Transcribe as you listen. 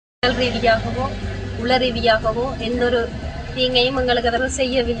ரீதியாகவோ உள ரீதியாகவோ எந்த ஒரு தீங்கையும் எங்களுக்கு அதற்கு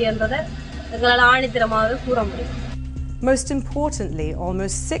செய்யவில்லை என்பதை எங்களால் ஆணித்தரமாக கூற முடியும். Most importantly,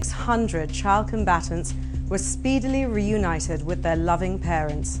 almost 600 child combatants were speedily reunited with their loving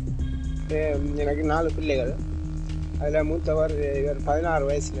parents. எனக்கு 4 பிள்ளைகள். அதில் மூத்தவர் இவர் 16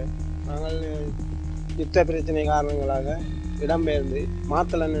 வயசில். நாங்கள் யுத்த பிரச்சனை காரணங்களாக இடம்பெயர்ந்து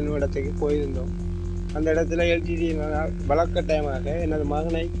மாத்தளன் என்னும் இடத்துக்கு போயிருந்தோம். அந்த இடத்துல எல்டிடி வழக்கட்டாயமாக எனது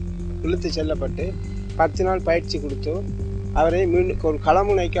மகனை இழுத்து செல்லப்பட்டு 10 நாள் பயிற்சி கொடுத்து அவரை மீண்டும் ஒரு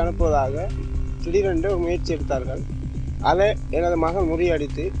களமுனைக்கு அனுப்புவதாக திடீரென்று ஒரு முயற்சி எடுத்தார்கள். அதை எனது மகன்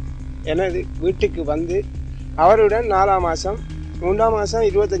முறியடித்து எனது வீட்டுக்கு வந்து அவருடன் 4ஆம் மாதம் 3ஆம் மாதம்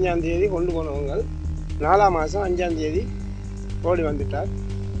 25ஆம் தேதி கொண்டு போனவங்க 4ஆம் மாதம் 5ஆம் தேதி ஓடி வந்துட்டார்.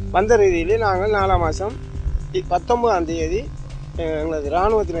 வந்த ரீதியிலே நாங்கள் 4ஆம் மாதம் 19ஆம் தேதி எங்களது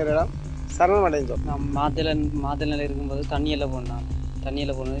இராணுவத்தினரிடம் சரணமடைந்தோம். நான் மாதநிலை இருக்கும்போது தண்ணியில்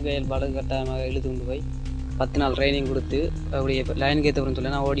போனது வெயில் பாடு கட்டாயமாக இழுத்து கொண்டு போய் 10 நாள் ட்ரைனிங் கொடுத்து அப்படியே லைனுக்கு ஏற்றப்படும்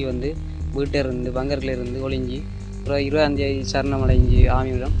சொல்லி நான் ஓடி வந்து வீட்டிலிருந்து பங்கர்லேருந்து ஒளிஞ்சி அப்புறம் 20ஆம் தேதி சரணமடைஞ்சி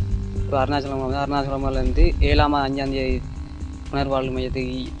ஆமியிடம் அப்புறம் அருணாச்சலமிலேருந்து 7ஆம் 5ஆம் தேதி உணர்வாழ்வு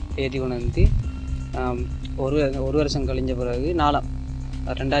மையத்துக்கு ஏற்றி கொண்டு வந்து ஒரு வருஷம் கழிஞ்ச பிறகு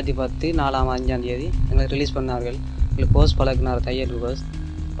 2010 4ஆம் 5ஆம் தேதி எங்களை ரிலீஸ் பண்ணார்கள். எங்களுக்கு கோர்ஸ் பழகினார், தையல் கோர்ஸ்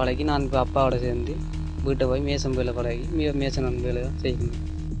பழகி நான் இப்போ அப்பாவோட சேர்ந்து வீட்டை போய் மேசன் வேலை பழகி மேசன் வேலை தான் செய்யணும்.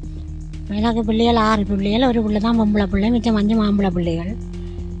 எனக்கு பிள்ளைகள் 6 பிள்ளைகள், ஒரு பிள்ளை தான் பொம்பளை பிள்ளை, மிச்சம் 5 மாம்பளை பிள்ளைகள்.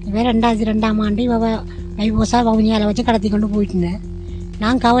 இவன் 2002ஆம் ஆண்டு வைபோசா வவுனியால் வச்சு கடத்தி கொண்டு போயிட்டுருந்தேன்.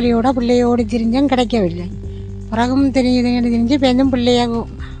 நான் கவலையோட பிள்ளையோடு திரிஞ்சும் கிடைக்கவில்லை. பிறகும் தெரிஞ்சு பேருந்தும் பிள்ளைய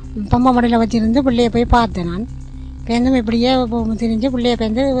பொம்மை மடையில் வச்சுருந்து பிள்ளைய போய் பார்த்தேன். நான் பேருந்தும் இப்படியே திரிஞ்சு பிள்ளைய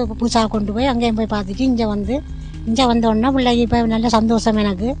பேருந்து புதுசாக கொண்டு போய் அங்கேயும் போய் பார்த்துட்டு இங்கே வந்தோடனே பிள்ளைக்கு இப்போ நல்ல சந்தோஷம்.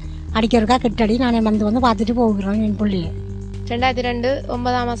 எனக்கு அடிக்கிறக்கா கிட்டடி நான் வந்து பார்த்துட்டு போகிறோம் என் பிள்ளைய. 2002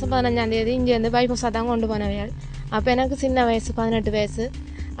 9ஆம் மாதம் 15ஆம் தேதி இங்கே வந்து பைபோசா தான் கொண்டு போனவையாள். அப்போ எனக்கு சின்ன வயசு 18 வயசு.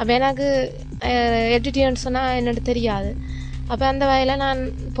 அப்போ எனக்கு எல்டிடின்னு சொன்னால் என்னட்டு தெரியாது. அப்போ அந்த வகையில் நான்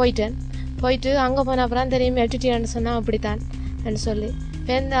போயிட்டு அங்கே போன அப்புறம் தெரியும் எல்டிடின்னு சொன்னால் அப்படித்தான் என்று சொல்லி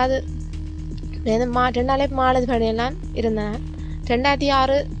அது 2 நாளே மாலை படையெல்லாம் இருந்தேன்.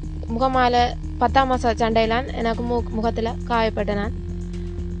 2006 முகமாலை 10ஆம் மாத சண்டையெல்லாம் எனக்கு முகத்தில் காயப்பட்ட நான்.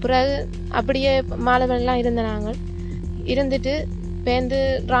 பிறகு அப்படியே மாலைலாம் இருந்த நாங்கள் இருந்துட்டு பேருந்து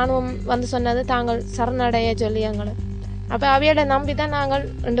இராணுவம் வந்து சொன்னது தாங்கள் சரணடைய சொல்லி எங்களை. அப்போ அவையோட நம்பி தான் நாங்கள்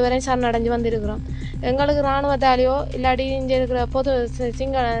 2 பேரையும் சரணடைஞ்சு வந்திருக்கிறோம். எங்களுக்கு இராணுவத்தாலேயோ இல்லாட்டி இங்கே இருக்கிற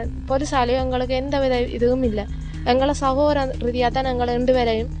பொதுசாலையோ எங்களுக்கு எந்த வித இதுவும் இல்லை. எங்களை சகோதர ரீதியாக தான் எங்களை 2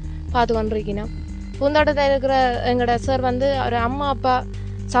 பேரையும் பார்த்து கொண்டிருக்கணும். பூந்தோட்டத்தில் இருக்கிற எங்களோட சார் வந்து ஒரு அம்மா அப்பா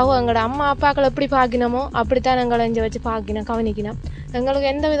எங்களோட அம்மா அப்பாக்களை எப்படி பார்க்கணுமோ அப்படித்தான் எங்களை இங்கே வச்சு பார்க்கணும், கவனிக்கணும். எங்களுக்கு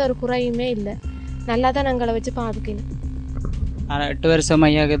எந்த வித ஒரு குறையுமே இல்லை. நல்லா தான் எங்களை வச்சு பார்க்கணும். நான் 8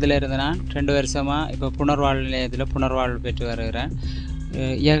 வருஷமாக இயக்கத்தில் இருந்தேன். 2 வருஷமாக இப்போ புனர்வாழ்வு நிலையத்தில் புனர்வாழ்வு பெற்று வருகிறேன்.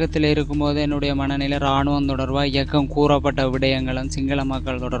 இயக்கத்தில் இருக்கும்போது என்னுடைய மனநிலை இராணுவம் தொடர்பாக இயக்கம் கூறப்பட்ட விடயங்களும் சிங்கள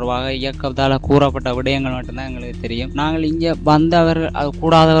மக்கள் தொடர்பாக இயக்கத்தால் கூறப்பட்ட விடயங்கள் மட்டும்தான் எங்களுக்கு தெரியும். நாங்கள் இங்கே வந்தவர்கள் அது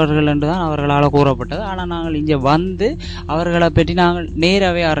கூடாதவர்கள் என்று தான் அவர்களால் கூறப்பட்டது. ஆனால் நாங்கள் இங்கே வந்து அவர்களை பற்றி நாங்கள்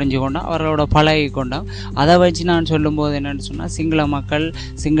நேராகவே அறிஞ்சு கொண்டோம், அவர்களோட பழகி கொண்டோம். அதை வச்சு நான் சொல்லும்போது என்னென்னு சொன்னால் சிங்கள மக்கள்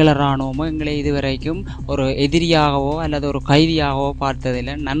சிங்கள இராணுவமோ எங்களை இதுவரைக்கும் ஒரு எதிரியாகவோ அல்லது ஒரு கைதியாகவோ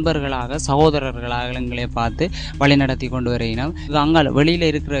பார்த்ததில்லை. நண்பர்களாக சகோதரர்களாக எங்களை பார்த்து வழிநடத்தி கொண்டு வருகிறோம். அங்கே வெளியில்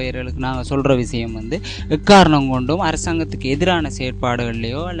இருக்கிறவர்களுக்கு நாங்கள் சொல்கிற விஷயம் வந்து எக்காரணம் கொண்டும் அரசாங்கத்துக்கு எதிரான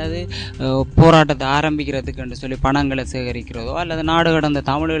செயற்பாடுகள்லையோ அல்லது போராட்டத்தை ஆரம்பிக்கிறதுக்கு என்று சொல்லி பணங்களை சேகரிக்கிறதோ அல்லது நாடு கடந்த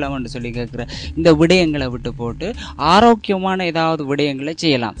தமிழீழம் என்று சொல்லி கேட்குற இந்த விடயங்களை விட்டு போட்டு ஆரோக்கியமான ஏதாவது விடயங்களை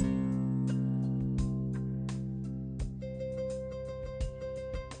செய்யலாம்.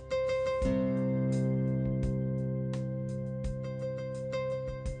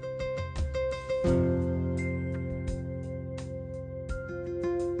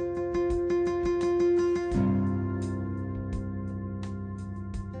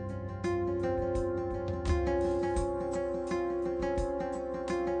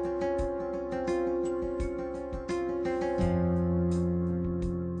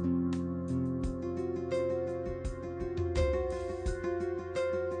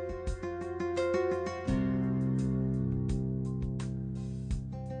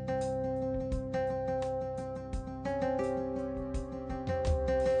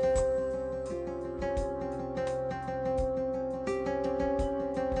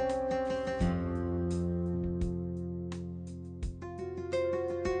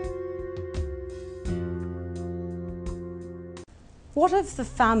 What of the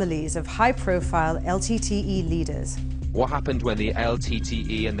families of high-profile LTTE leaders? What happened when the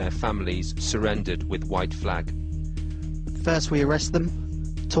LTTE and their families surrendered with white flag? First we arrest them,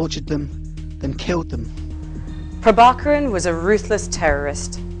 tortured them, then killed them. Prabhakaran was a ruthless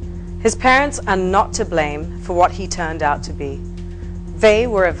terrorist. His parents are not to blame for what he turned out to be. They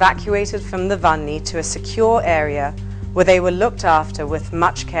were evacuated from the Vanni to a secure area where they were looked after with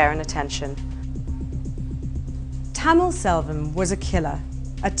much care and attention. Tamil Selvam was a killer,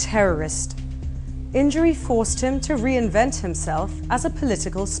 a terrorist. Injury forced him to reinvent himself as a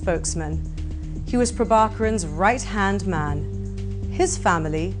political spokesman. He was Prabhakaran's right-hand man. His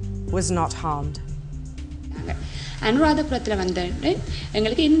family was not harmed. அனுராதபுரத்தில் வந்துட்டு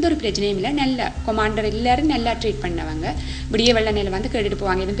எங்களுக்கு எந்த ஒரு பிரச்சனையும் இல்லை. நல்ல commander எல்லாரும் நல்லா ட்ரீட் பண்ணவங்க. விடிய வெள்ள நெல் வந்து கேட்டுட்டு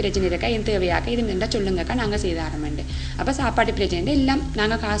போவாங்க. எதுவும் பிரச்சனை இருக்கா, எதுவும் தேவையாக்கா, இது இருந்தால் சொல்லுங்கக்கா, நாங்கள் செய்து ஆரம்பிண்டு. அப்போ சாப்பாட்டு பிரச்சனை எல்லாம்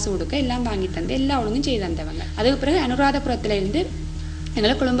நாங்கள் காசு கொடுக்க எல்லாம் வாங்கி தந்து எல்லா ஒழுங்கும் செய்து தந்தவங்க. அதுக்கு பிறகு அனுராதபுரத்தில் இருந்து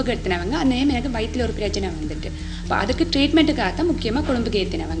எங்களை கொழும்புக்கு எடுத்தினவங்க. அந்த நேரம் எனக்கு வயிற்றில் ஒரு பிரச்சனை வந்துட்டு, அப்போ அதுக்கு ட்ரீட்மெண்ட்டுக்காக தான் முக்கியமாக கொழும்புக்கு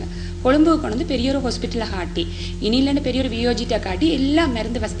ஏற்றினவங்க. கொழும்புக்கு கொண்டு வந்து பெரிய ஒரு ஹாஸ்பிட்டலில் காட்டி, இனியிலேருந்து பெரிய ஒரு வியோஜிட்டை காட்டி எல்லா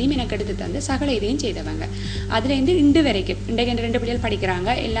மருந்து வசதியும் எனக்கு எடுத்து தந்து சகல இதையும் செய்தவங்க. அதுலேருந்து இன்று வரைக்கும் இன்றைக்கு என் 2 பிள்ளைகள் படிக்கிறாங்க,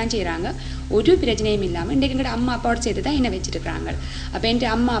 எல்லாம் செய்கிறாங்க, ஒரு பிரச்சனையும் இல்லாமல் இன்றைக்கு எங்களோட அம்மா அப்பாவோட சேர்த்து தான் என்னை வச்சுருக்கிறாங்க. அப்போ என்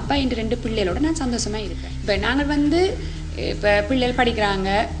அம்மா அப்பா என் 2 பிள்ளைகளோட நான் சந்தோஷமாக இருக்கேன். இப்போ நாங்கள் வந்து இப்போ பிள்ளைகள் படிக்கிறாங்க,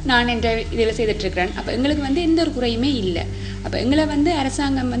 நான் என்ற இதில் செய்துட்ருக்கிறேன். அப்போ எங்களுக்கு வந்து எந்த ஒரு குறையுமே இல்லை. அப்போ எங்களை வந்து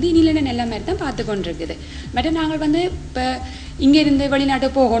அரசாங்கம் வந்து இனியிலேருந்து நல்ல மாதிரி தான் பார்த்து கொண்டிருக்குது. பட் நாங்கள் வந்து இப்போ இங்கேருந்து வெளிநாட்டு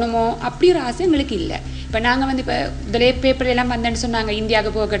போகணுமோ அப்படி ஒரு ஆசை எங்களுக்கு இல்லை. இப்போ நாங்கள் வந்து இப்போ இதிலே பேப்பர்லாம் வந்தேன்னு சொன்னாங்க,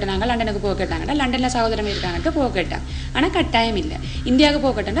 இந்தியாவுக்கு போக கேட்டாங்க, லண்டனுக்கு போக கேட்டாங்கன்னா லண்டனில் சகோதரங்க இருக்காங்கட்டு போக கேட்டாங்க. ஆனால் கட்டாயம் இல்லை, இந்தியாவுக்கு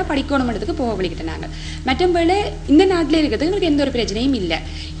போக கேட்டாங்கன்னா படிக்கணுமன்றதுக்கு போக வலிக்கிட்டாங்க. மற்றபடி இந்த நாட்டில் இருக்கிறதுக்கு எங்களுக்கு எந்த ஒரு பிரச்சனையும் இல்லை.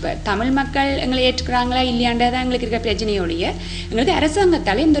 இப்போ தமிழ் மக்கள் எங்களை ஏற்றுக்கிறாங்களா இல்லையாண்டதான் எங்களுக்கு இருக்கிற பிரச்சனையோடைய எங்களுக்கு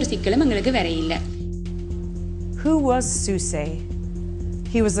அரசாங்கத்தால் எந்த ஒரு சிக்கலும் எங்களுக்கு வேற இல்லை. Who was Suse?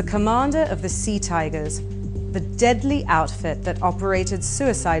 He was the commander of the Sea Tigers, the deadly outfit that operated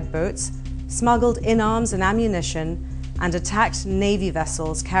suicide boats, smuggled in arms and ammunition, and attacked Navy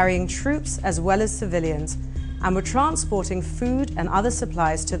vessels carrying troops as well as civilians, and were transporting food and other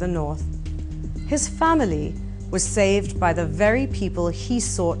supplies to the north. His family was saved by the very people he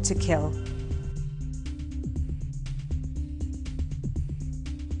sought to kill.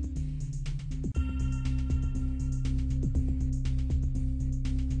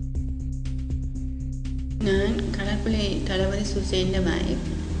 நான் கடற்படை தளபதி சுசேந்த வாய்ப்.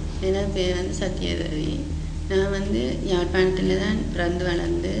 என் பேர் வந்து சத்யதேவி. நான் வந்து யாழ்ப்பாணத்தில் தான் பிறந்து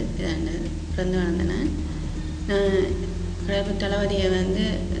வளர்ந்தேன். நான் கடற்படை தளபதியை வந்து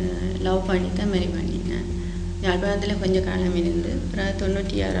லவ் பண்ணி தான் மேரி பண்ணினேன். யாழ்ப்பாணத்தில் கொஞ்சம் காலம் இருந்து அப்புறம்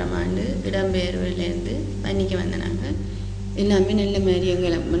 96ஆம் ஆண்டு இடம்பெயர்விலேருந்து பண்ணிக்கு வந்தேன். நாங்கள் எல்லாமே நல்ல மாதிரி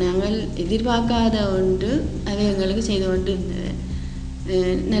நாங்கள் எதிர்பார்க்காத ஒன்று அவை எங்களுக்கு செய்து கொண்டு இருந்தது.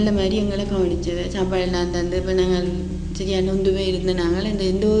 நல்ல மாதிரி எங்களை கவனிச்சது, சாப்பாடெல்லாம் தந்து. இப்போ நாங்கள் சரியாக நொந்துவே இருந்த நாங்கள் இந்த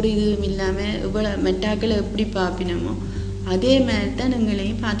எந்த ஒரு இதுவும் இல்லாமல் இவ்வளோ மெட்டாக்களை எப்படி பார்ப்பினமோ அதே மாதிரி தான்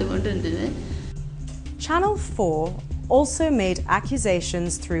எங்களையும் பார்த்து கொண்டு இருந்தது. Channel 4 also made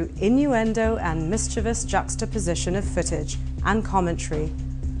accusations through innuendo and mischievous juxtaposition of footage and commentary.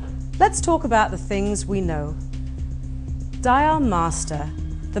 Let's talk about the things we know. Dayal Master,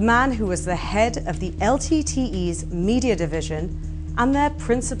 the man who was the head of the LTTE's media division and their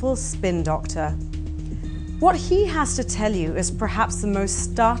principal spin doctor. What he has to tell you is perhaps the most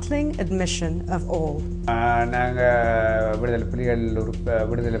startling admission of all. நாங்கள்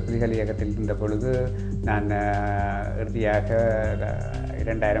விடுதலை புலிகள் இயக்கத்தில் இருந்த பொழுது நான் இறுதியாக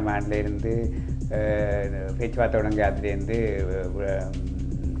 2000 ஆண்டில் இருந்து பேச்சுவார்த்தை தொடங்கியதிலிருந்து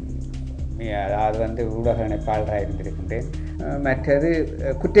அதாவது வந்து ஊடக இணைப்பாளராக இருந்திருக்கின்றேன். மற்றது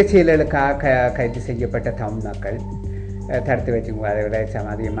குற்றச்செயல்களுக்காக கைது செய்யப்பட்ட தமிழ் மக்கள் தடுத்து வச்சுங்க, அதை விட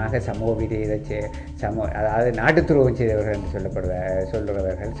அதிகமாக சமூக விரோத அதாவது நாட்டு துரோகம் செய்தவர்கள் என்று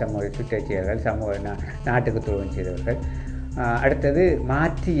சொல்லுறவர்கள், சமூக சுற்றச்செயல்கள், நாட்டுக்கு துரோகம் செய்தவர்கள். அடுத்தது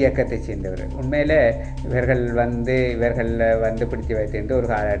மாற்று இயக்கத்தை சேர்ந்தவர்கள். உண்மையில் இவர்கள் வந்து பிடித்து வைத்திருந்து ஒரு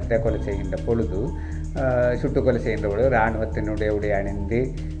காலத்தை கொலை செய்கின்ற பொழுது, சுட்டுக்கொலை செய்கின்ற பொழுது இராணுவத்தினுடைய உடை அணிந்து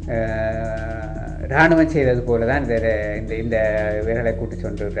இராணுவம் செய்தது போல தான் இந்த இவர்களை கூட்டி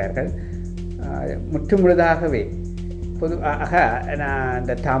சென்றிருக்கிறார்கள். முற்றுமுழுதாகவே பொதுவாக நான்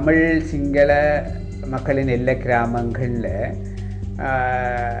இந்த தமிழ் சிங்கள மக்களின் எல்லை கிராமங்களில்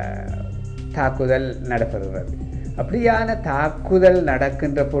தாக்குதல் நடைபெறுகிறது. அப்படியான தாக்குதல்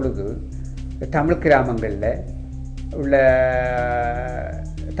நடக்கின்ற பொழுது தமிழ் கிராமங்களில் உள்ள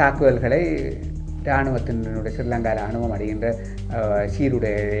தாக்குதல்களை இராணுவத்தினுடைய ஸ்ரீலங்கா இராணுவம் அடைகின்ற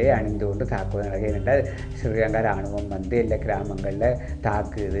சீருடையை அணிந்து கொண்டு தாக்குதல் நடக்கிறது. என்றால் ஸ்ரீலங்கா இராணுவம் வந்து எல்லா கிராமங்களில்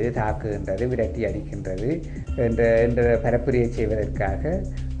தாக்குகின்றது, விரட்டி அடிக்கின்றது என்ற பரப்புரையை செய்வதற்காக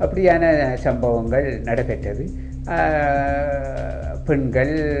அப்படியான சம்பவங்கள் நடைபெற்றது.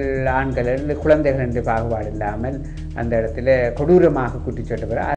 பெண்கள் ஆண்கள் குழந்தைகள் என்று பாகுபாடு இல்லாமல் அந்த இடத்துல கொடூரமாக குற்றச்சாட்டு